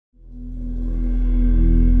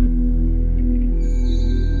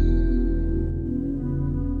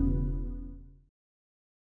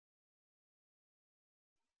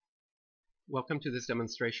Welcome to this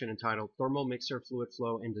demonstration entitled Thermal Mixer Fluid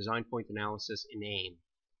Flow and Design Point Analysis in AIM.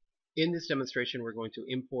 In this demonstration, we're going to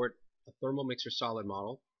import a thermal mixer solid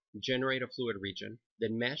model, generate a fluid region,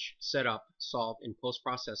 then mesh, set up, solve, and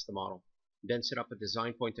post-process the model, then set up a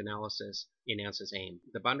design point analysis in ANSYS AIM.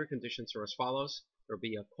 The boundary conditions are as follows. There will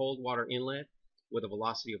be a cold water inlet with a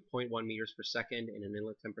velocity of 0.1 meters per second and an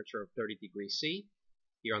inlet temperature of 30 degrees C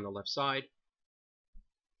here on the left side.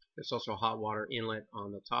 There's also a hot water inlet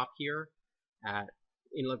on the top here at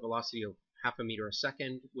inlet velocity of 0.5 meter a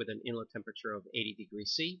second with an inlet temperature of 80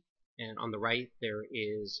 degrees C. And on the right there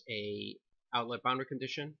is a outlet boundary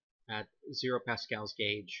condition at 0 pascals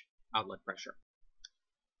gauge outlet pressure.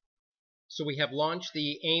 So we have launched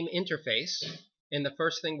the AIM interface, and the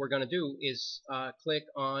first thing we're going to do is click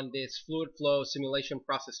on this fluid flow simulation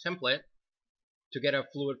process template to get a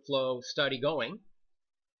fluid flow study going.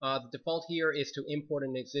 The default here is to import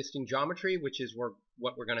an existing geometry, which is what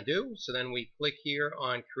we're going to do. So then we click here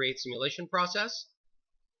on Create Simulation Process.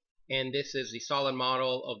 And this is the solid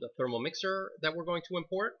model of the thermal mixer that we're going to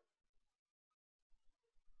import.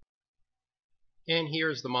 And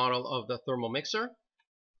here's the model of the thermal mixer.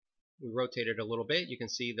 We rotate it a little bit. You can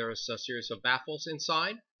see there's a series of baffles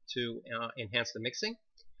inside to enhance the mixing.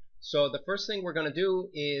 So the first thing we're going to do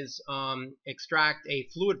is extract a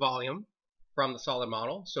fluid volume from the solid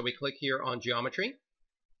model. So we click here on Geometry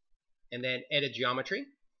and then Edit Geometry.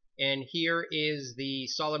 And here is the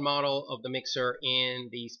solid model of the mixer in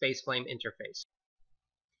the space claim interface.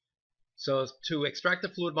 So to extract the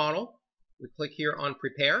fluid model, we click here on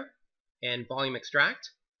Prepare and Volume Extract.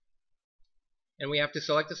 And we have to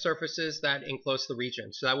select the surfaces that enclose the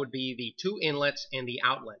region. So that would be the two inlets and the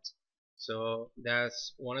outlet. So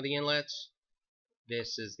that's one of the inlets.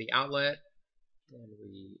 This is the outlet. And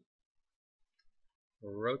we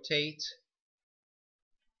rotate,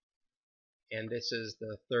 and this is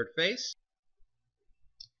the third face.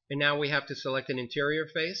 And now we have to select an interior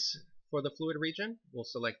face for the fluid region. We'll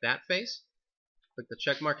select that face, click the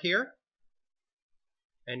check mark here,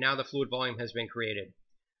 and now the fluid volume has been created.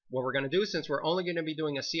 What we're going to do, since we're only going to be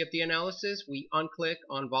doing a CFD analysis, we unclick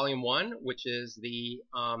on volume 1, which is the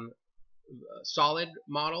solid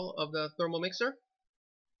model of the thermal mixer.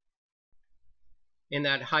 And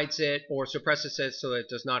that hides it or suppresses it so that it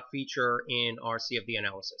does not feature in our CFD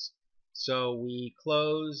analysis. So we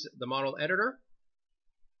close the model editor,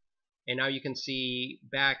 and now you can see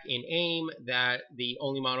back in AIM that the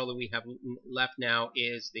only model that we have left now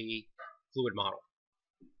is the fluid model.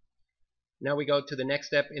 Now we go to the next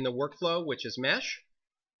step in the workflow, which is mesh.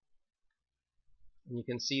 And you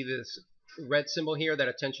can see this red symbol here that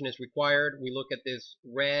attention is required. We look at this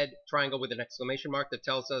red triangle with an exclamation mark that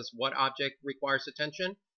tells us what object requires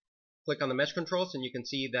attention. Click on the mesh controls and you can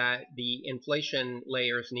see that the inflation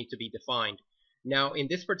layers need to be defined. Now in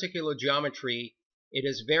this particular geometry, it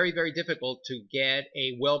is very, very difficult to get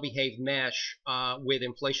a well-behaved mesh with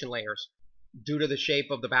inflation layers due to the shape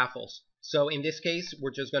of the baffles. So in this case,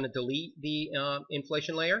 we're just going to delete the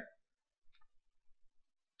inflation layer.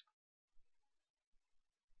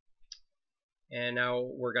 And now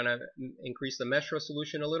we're going to increase the mesh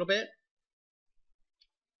resolution a little bit.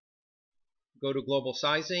 Go to global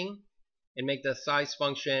sizing and make the size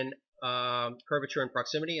function curvature and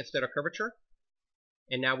proximity instead of curvature.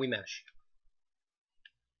 And now we mesh.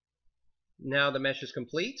 Now the mesh is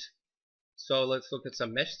complete. So let's look at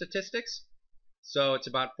some mesh statistics. So it's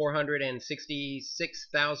about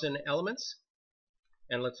 466,000 elements.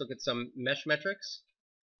 And let's look at some mesh metrics.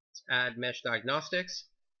 Let's add mesh diagnostics.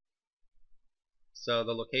 So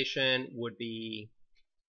the location would be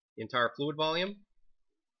the entire fluid volume,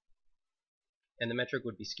 and the metric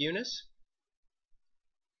would be skewness.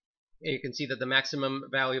 And you can see that the maximum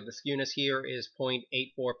value of the skewness here is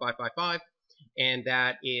 0.84555, and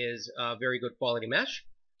that is a very good quality mesh.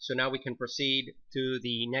 So now we can proceed to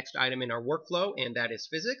the next item in our workflow, and that is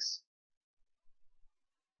physics.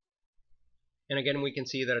 And again, we can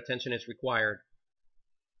see that attention is required.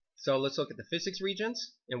 So let's look at the physics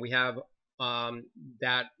regions, and we have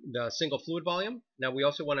the single fluid volume. Now we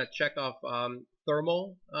also want to check off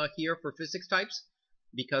thermal here for physics types,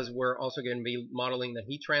 because we're also going to be modeling the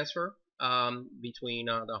heat transfer between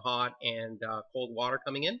the hot and cold water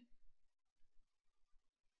coming in.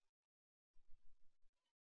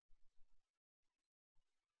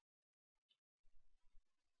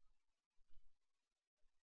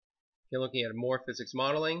 You're looking at more physics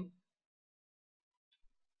modeling.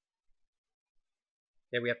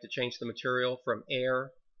 Then we have to change the material from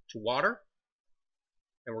air to water,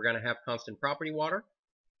 and we're going to have constant property water.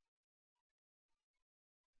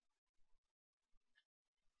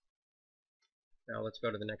 Now let's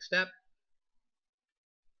go to the next step.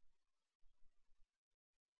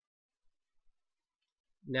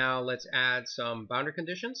 Now let's add some boundary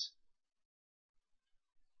conditions.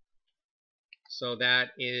 So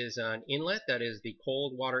that is an inlet, that is the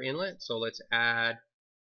cold water inlet. So let's add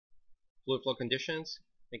fluid flow conditions,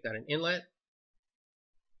 make that an inlet.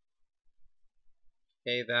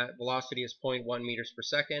 Okay, that velocity is 0.1 meters per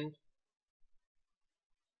second.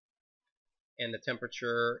 And the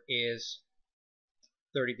temperature is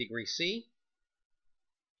 30 degrees C.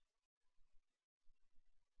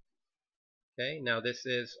 Okay, now this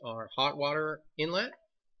is our hot water inlet.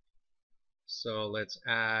 So let's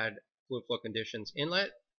add fluid flow conditions inlet.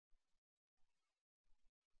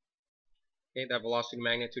 Okay, that velocity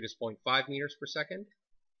magnitude is 0.5 meters per second.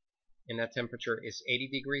 And that temperature is 80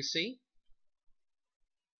 degrees C.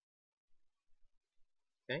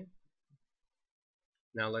 Okay.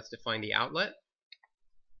 Now let's define the outlet.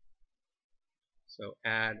 So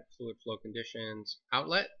add fluid flow conditions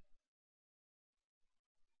outlet.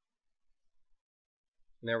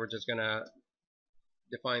 And there we're just going to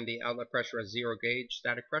define the outlet pressure as 0 gauge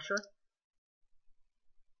static pressure.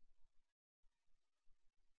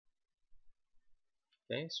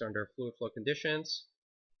 Okay, so under fluid flow conditions,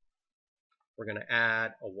 we're going to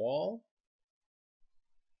add a wall.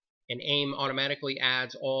 And AIM automatically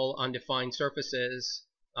adds all undefined surfaces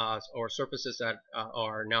or surfaces that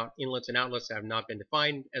are now inlets and outlets that have not been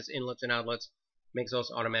defined as inlets and outlets, makes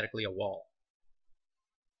those automatically a wall.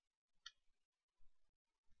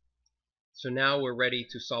 So now we're ready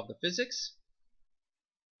to solve the physics.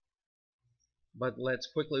 But let's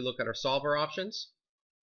quickly look at our solver options.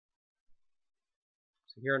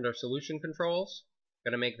 So here under solution controls,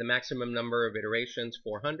 going to make the maximum number of iterations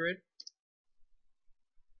 400.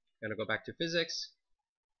 Going to go back to physics,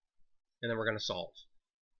 and then we're going to solve.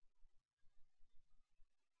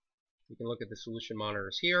 You can look at the solution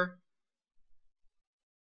monitors here.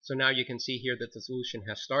 So now you can see here that the solution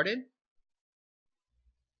has started.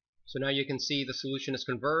 So now you can see the solution is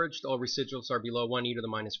converged. All residuals are below 1 e to the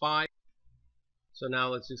minus 5. So now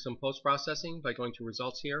let's do some post-processing by going to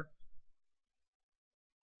results here.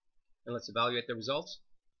 And let's evaluate the results.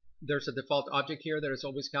 There's a default object here that is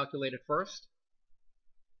always calculated first.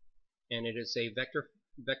 And it is a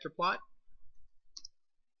vector plot.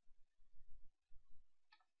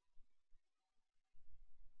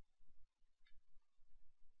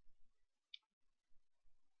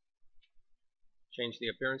 Change the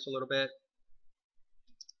appearance a little bit.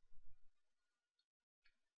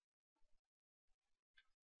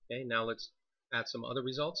 Okay, now let's add some other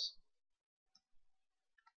results.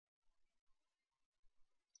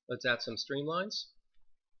 Let's add some streamlines.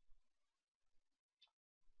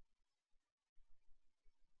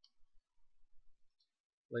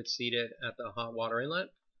 Let's seed it at the hot water inlet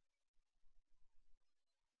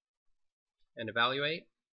and evaluate.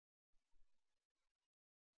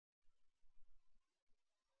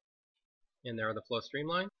 And there are the flow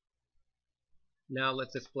streamline. Now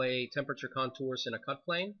let's display temperature contours in a cut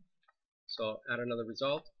plane. So add another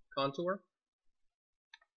result, contour.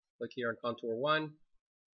 Click here on contour 1.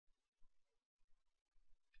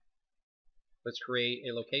 Let's create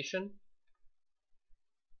a location.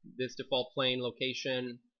 This default plane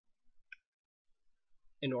location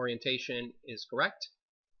and orientation is correct.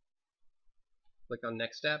 Click on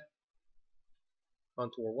next step,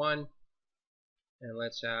 contour 1, and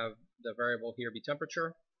let's have the variable here be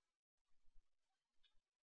temperature,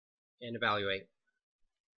 and evaluate.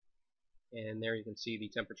 And there you can see the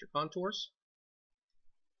temperature contours.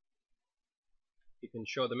 You can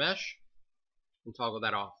show the mesh and toggle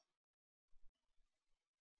that off.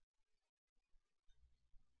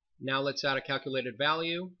 Now let's add a calculated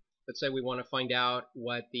value. Let's say we want to find out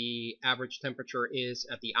what the average temperature is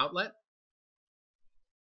at the outlet.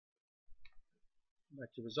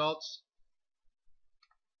 Back to results.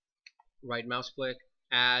 Right mouse click,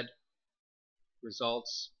 add,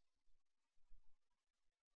 results,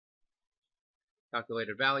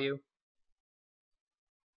 calculated value.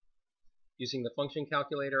 Using the function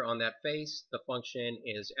calculator on that face, the function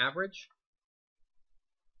is average,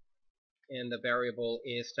 and the variable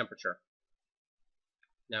is temperature.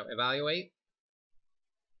 Now evaluate,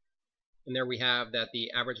 and there we have that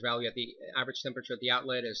the average value at the average temperature at the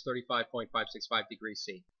outlet is 35.565 degrees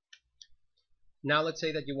C. Now let's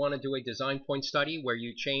say that you want to do a design point study where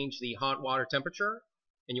you change the hot water temperature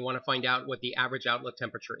and you want to find out what the average outlet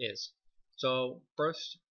temperature is. So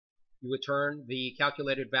first you would turn the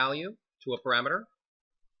calculated value to a parameter,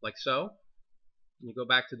 like so. And you go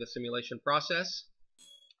back to the simulation process,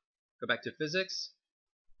 go back to physics,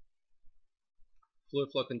 fluid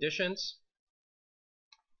flow conditions,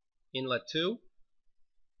 inlet 2,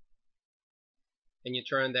 and you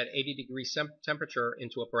turn that 80 degree temperature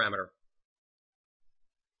into a parameter.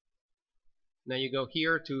 Now you go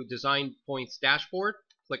here to Design Points Dashboard,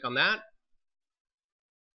 click on that.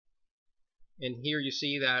 And here you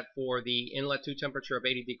see that for the inlet 2 temperature of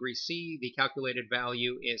 80 degrees C, the calculated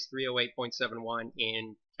value is 308.71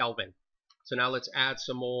 in Kelvin. So now let's add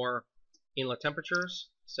some more inlet temperatures,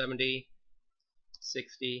 70,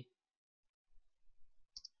 60,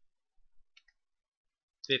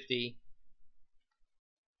 50,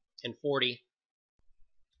 and 40.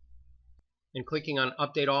 And clicking on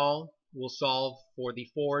Update All will solve for the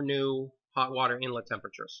 4 new hot water inlet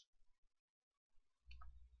temperatures.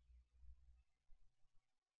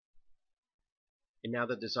 And now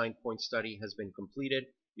the design point study has been completed.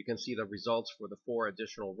 You can see the results for the 4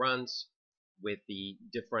 additional runs with the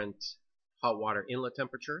different hot water inlet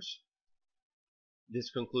temperatures.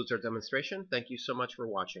 This concludes our demonstration. Thank you so much for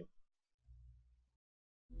watching.